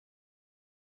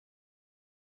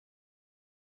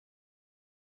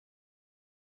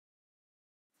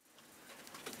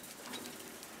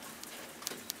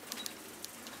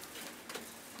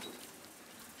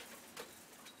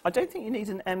I don't think you need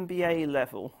an MBA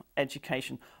level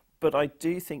education, but I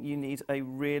do think you need a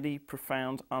really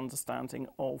profound understanding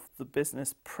of the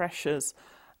business pressures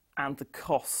and the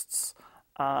costs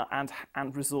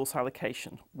and resource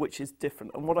allocation, which is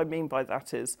different. And what I mean by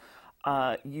that is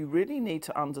you really need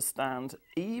to understand,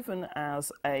 even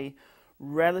as a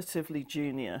relatively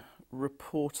junior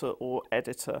reporter or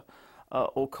editor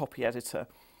or copy editor,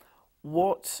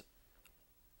 what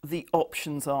the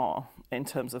options are in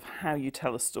terms of how you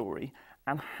tell a story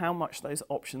and how much those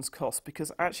options cost,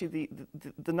 because actually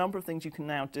the number of things you can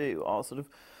now do are sort of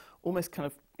almost kind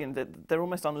of, you know, they're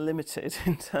almost unlimited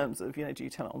in terms of, you know, do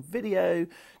you tell it on video,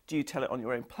 do you tell it on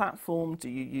your own platform, do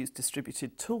you use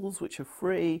distributed tools which are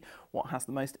free, what has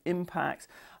the most impact.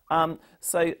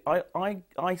 So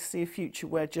I see a future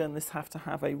where journalists have to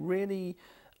have a really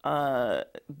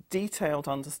detailed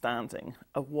understanding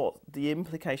of what the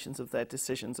implications of their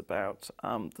decisions about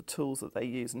the tools that they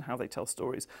use and how they tell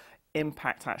stories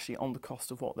impact actually on the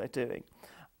cost of what they're doing.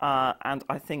 And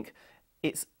I think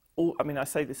it's all, I mean, I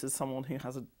say this as someone who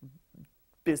has a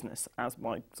business as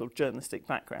my sort of journalistic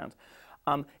background.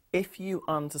 If you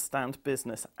understand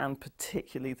business, and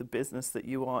particularly the business that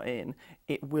you are in,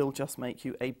 it will just make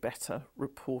you a better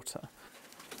reporter.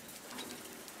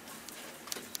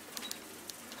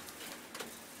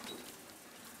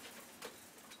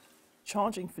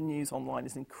 Charging for news online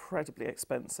is incredibly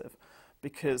expensive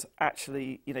because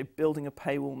actually, you know, building a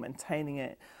paywall, maintaining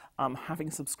it, having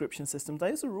a subscription system,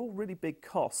 those are all really big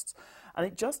costs. And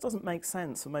it just doesn't make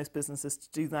sense for most businesses to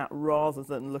do that rather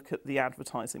than look at the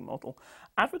advertising model.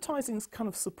 Advertising's kind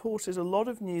of supported a lot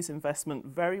of news investment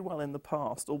very well in the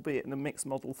past, albeit in a mixed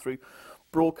model through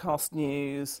broadcast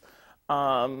news, you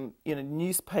know,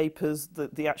 newspapers.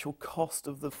 The actual cost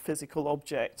of the physical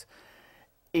object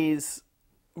is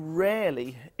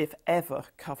rarely, if ever,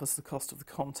 covers the cost of the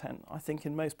content. I think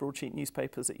in most broadsheet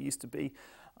newspapers it used to be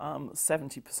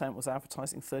 70% was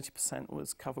advertising, 30%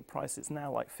 was cover price. It's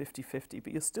now like 50-50,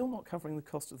 but you're still not covering the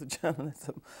cost of the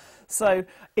journalism. So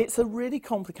it's a really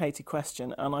complicated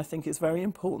question, and I think it's very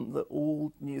important that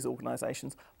all news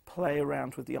organisations play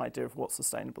around with the idea of what's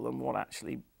sustainable and what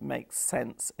actually makes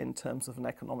sense in terms of an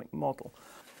economic model.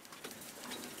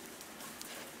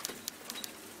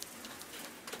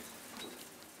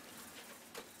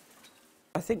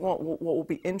 I think what will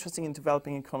be interesting in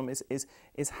developing economies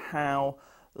is how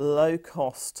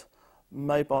low-cost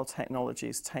mobile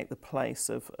technologies take the place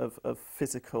of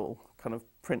physical kind of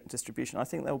print distribution. I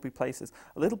think there will be places,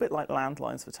 a little bit like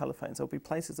landlines for telephones, there will be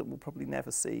places that we'll probably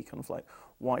never see kind of like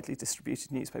widely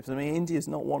distributed newspapers. I mean, India is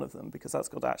not one of them because that's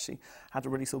got actually had a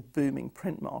really sort of booming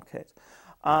print market.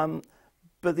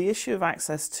 But the issue of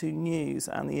access to news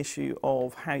and the issue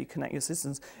of how you connect your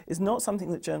citizens is not something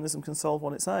that journalism can solve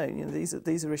on its own. You know,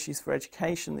 these are issues for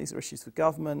education, these are issues for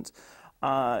government,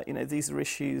 you know, these are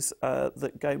issues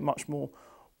that go much more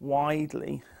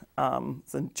widely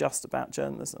than just about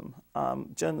journalism.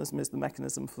 Journalism is the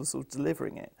mechanism for sort of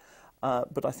delivering it.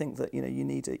 But I think that, you know, you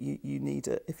need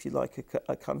a, if you like,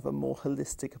 a kind of a more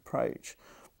holistic approach,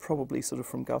 probably sort of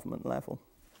from government level.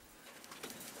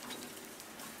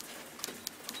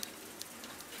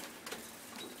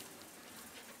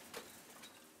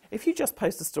 If you just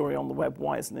post a story on the web,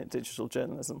 why isn't it digital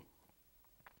journalism?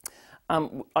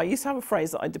 I used to have a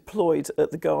phrase that I deployed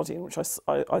at The Guardian, which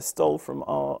I stole from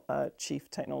our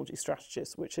chief technology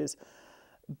strategist, which is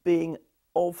being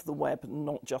of the web,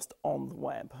 not just on the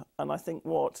web. And I think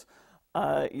what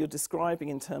you're describing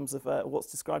in terms of what's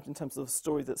described in terms of a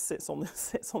story that sits on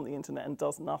the internet and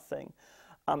does nothing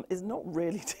is not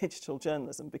really digital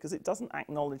journalism, because it doesn't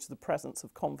acknowledge the presence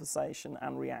of conversation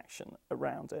and reaction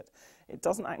around it. It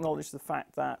doesn't acknowledge the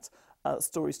fact that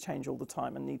stories change all the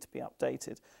time and need to be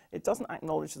updated. It doesn't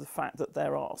acknowledge the fact that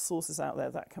there are sources out there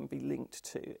that can be linked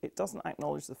to. It doesn't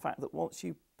acknowledge the fact that once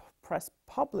you press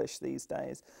publish these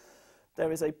days,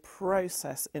 there is a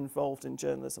process involved in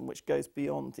journalism which goes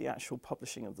beyond the actual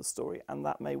publishing of the story, and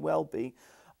that may well be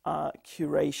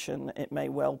curation, it may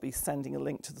well be sending a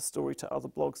link to the story to other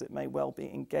blogs, it may well be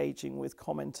engaging with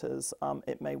commenters,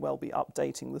 it may well be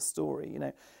updating the story. You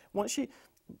know,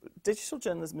 digital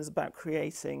journalism is about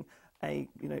creating a,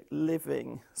 you know,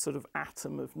 living sort of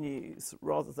atom of news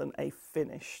rather than a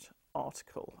finished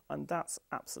article, and that's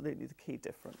absolutely the key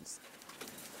difference.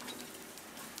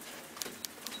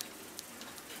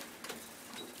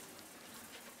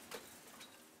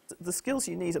 The skills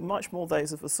you need are much more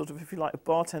those of a sort of, if you like, a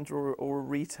bartender or a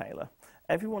retailer.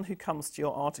 Everyone who comes to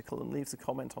your article and leaves a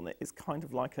comment on it is kind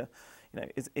of like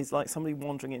is like somebody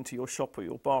wandering into your shop or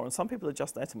your bar, and some people are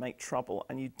just there to make trouble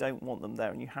and you don't want them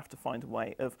there, and you have to find a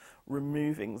way of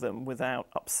removing them without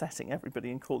upsetting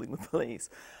everybody and calling the police.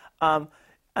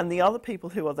 And the other people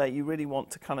who are there, you really want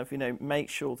to kind of, make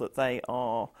sure that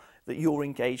that you're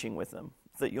engaging with them,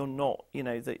 that you're not,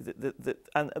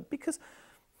 and because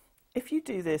if you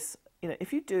do this,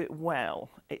 if you do it well,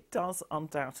 it does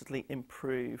undoubtedly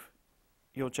improve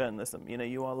your journalism.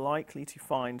 You are likely to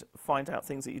find out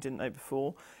things that you didn't know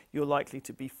before. You're likely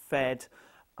to be fed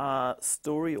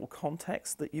story or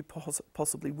context that you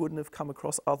possibly wouldn't have come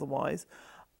across otherwise.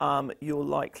 You're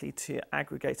likely to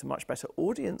aggregate a much better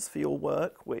audience for your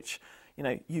work, which,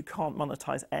 you can't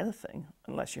monetize anything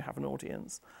unless you have an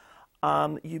audience.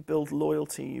 You build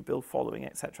loyalty, you build following,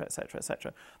 etc., etc.,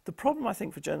 etc. The problem, I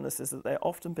think, for journalists is that they're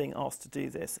often being asked to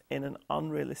do this in an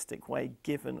unrealistic way,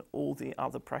 given all the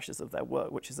other pressures of their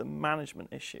work, which is a management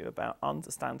issue about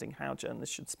understanding how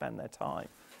journalists should spend their time.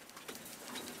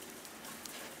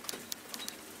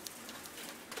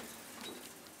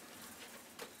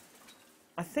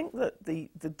 I think that the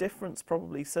difference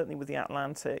probably, certainly with The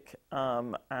Atlantic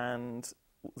and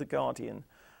The Guardian,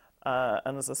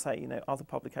 and as I say, other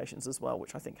publications as well,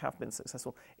 which I think have been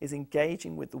successful, is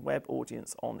engaging with the web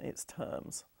audience on its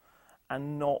terms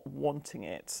and not wanting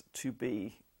it to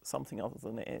be something other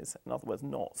than it is. In other words,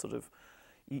 not sort of,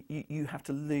 you have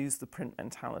to lose the print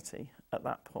mentality at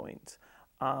that point.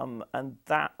 And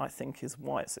that, I think, is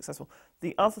why it's successful.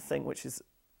 The other thing, which is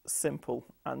simple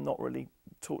and not really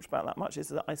talked about that much, is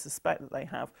that I suspect that they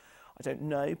have, I don't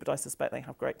know, but I suspect they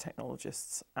have great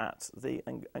technologists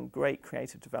and great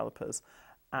creative developers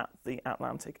at The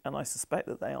Atlantic, and I suspect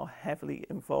that they are heavily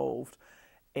involved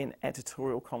in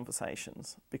editorial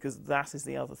conversations, because that is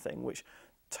the other thing which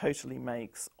totally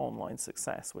makes online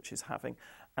success, which is having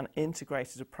an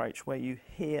integrated approach where you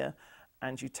hear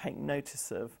and you take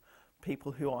notice of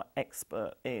people who are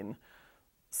expert in,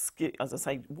 as I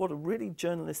say, what are really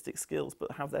journalistic skills,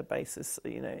 but have their basis,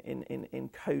 in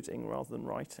coding rather than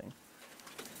writing.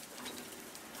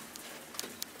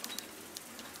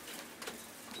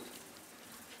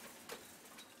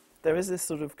 There is this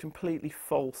sort of completely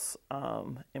false,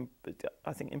 I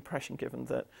think, impression given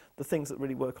that the things that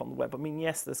really work on the web. I mean,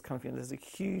 yes, there's kind of, there's a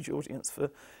huge audience for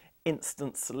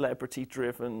instant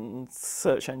celebrity-driven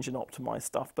search engine optimized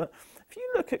stuff. But if you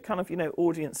look at kind of,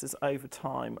 audiences over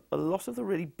time, a lot of the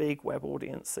really big web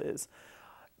audiences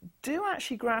do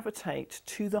actually gravitate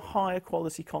to the higher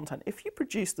quality content. If you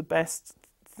produce the best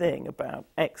thing about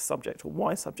X subject or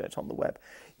Y subject on the web,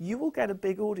 you will get a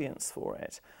big audience for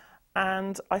it.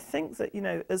 And I think that,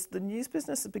 as the news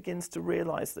business begins to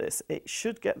realise this, it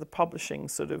should get the publishing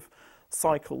sort of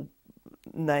cycle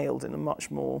nailed in a much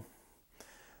more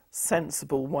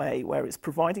sensible way, where it's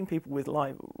providing people with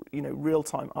live,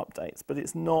 real-time updates, but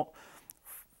it's not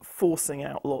forcing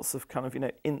out lots of kind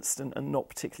of, instant and not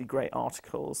particularly great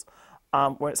articles,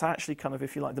 where it's actually kind of,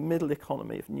 if you like, the middle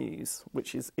economy of news,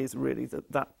 which is really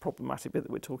that problematic bit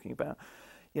that we're talking about.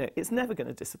 It's never going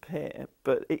to disappear,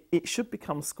 but it should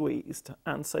become squeezed.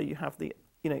 And so you have the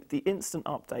instant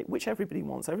update, which everybody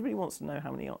wants. Everybody wants to know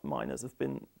how many miners have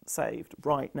been saved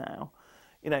right now,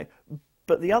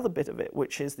 But the other bit of it,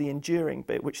 which is the enduring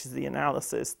bit, which is the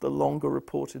analysis, the longer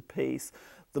reported piece,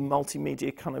 the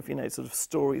multimedia kind of, sort of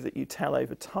story that you tell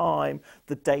over time,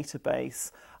 the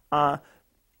database,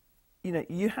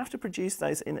 you have to produce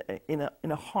those in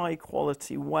a high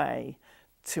quality way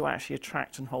to actually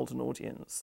attract and hold an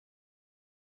audience.